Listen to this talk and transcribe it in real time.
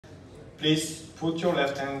Please put your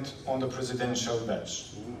left hand on the presidential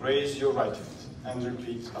badge. Raise your right hand and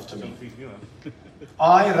repeat after me.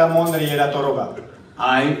 I, Ramon Riera Toroba.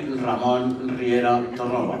 I, Ramon Riera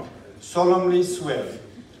Toroba. Solemnly swear.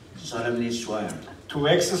 Solemnly swear. To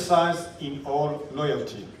exercise in all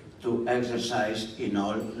loyalty. To exercise in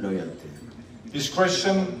all loyalty.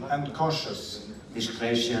 Discretion and conscience.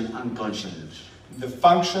 Discretion and conscience. The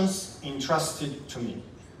functions entrusted to me.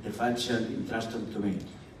 The function entrusted to me.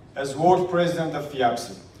 As World President of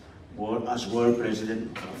Fiabci. As World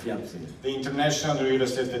President of Fiabci. The International Real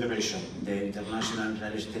Estate Federation. The International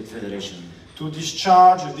Real Estate Federation. To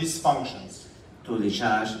discharge these functions. To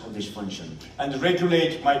discharge of this function. And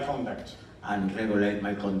regulate my conduct. And regulate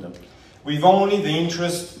my conduct. With only the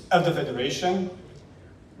interest of the Federation.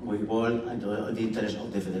 With all the interest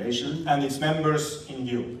of the Federation. And its members in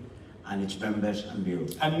view. And its members in view.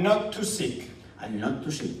 And not to seek. And not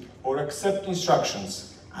to seek. Or accept instructions.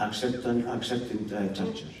 Accepting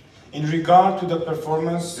charges. In regard to the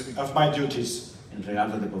performance of my duties. In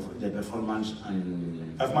regard to the performance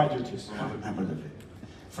and of my duties.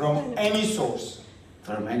 From any source.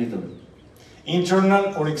 From any source.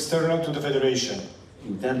 Internal or external to the Federation.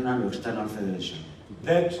 Internal or external Federation.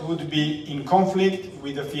 That would be in conflict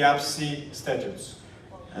with the Fiabci statutes.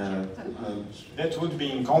 That would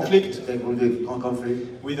be in conflict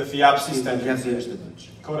with the Fiabci statutes.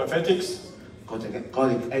 Code of ethics.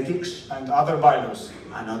 Code ethics. And other bylaws.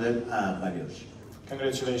 And other values.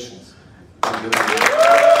 Congratulations. Thank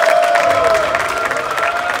you.